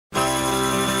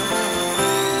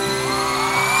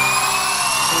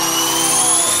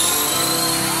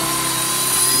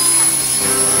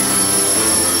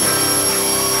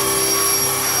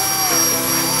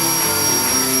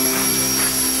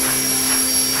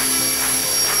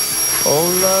Oh,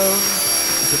 love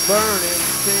is a burning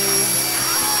thing,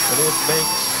 and it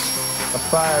makes a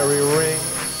fiery ring.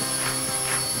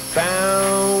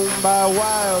 Bound by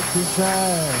wild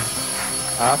desire,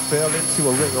 I fell into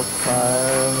a ring of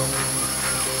fire.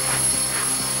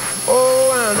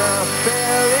 Oh, and I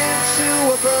fell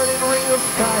into a burning ring of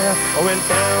fire. Oh, and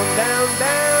down, down,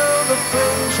 down, the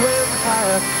flames went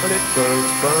higher. And it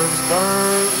burns, burns,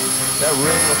 burns, that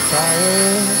ring of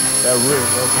fire, that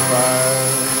ring of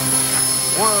fire.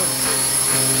 One.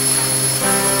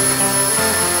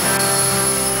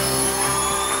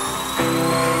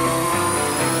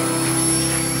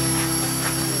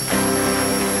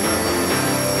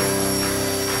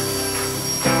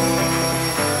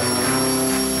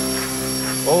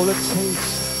 Oh, the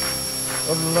taste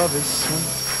of love is sweet,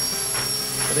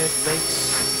 and it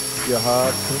makes your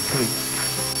heart complete.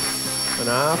 And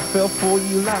I fell for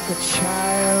you like a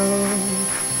child.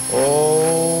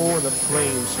 Oh, and the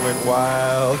flames went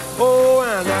wild. Oh,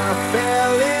 and I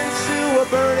fell into a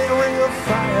burning ring of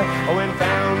fire. Oh, and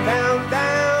down, down,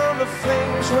 down, the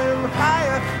flames went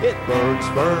higher. It burns,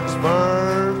 burns,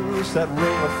 burns, that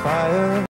ring of fire.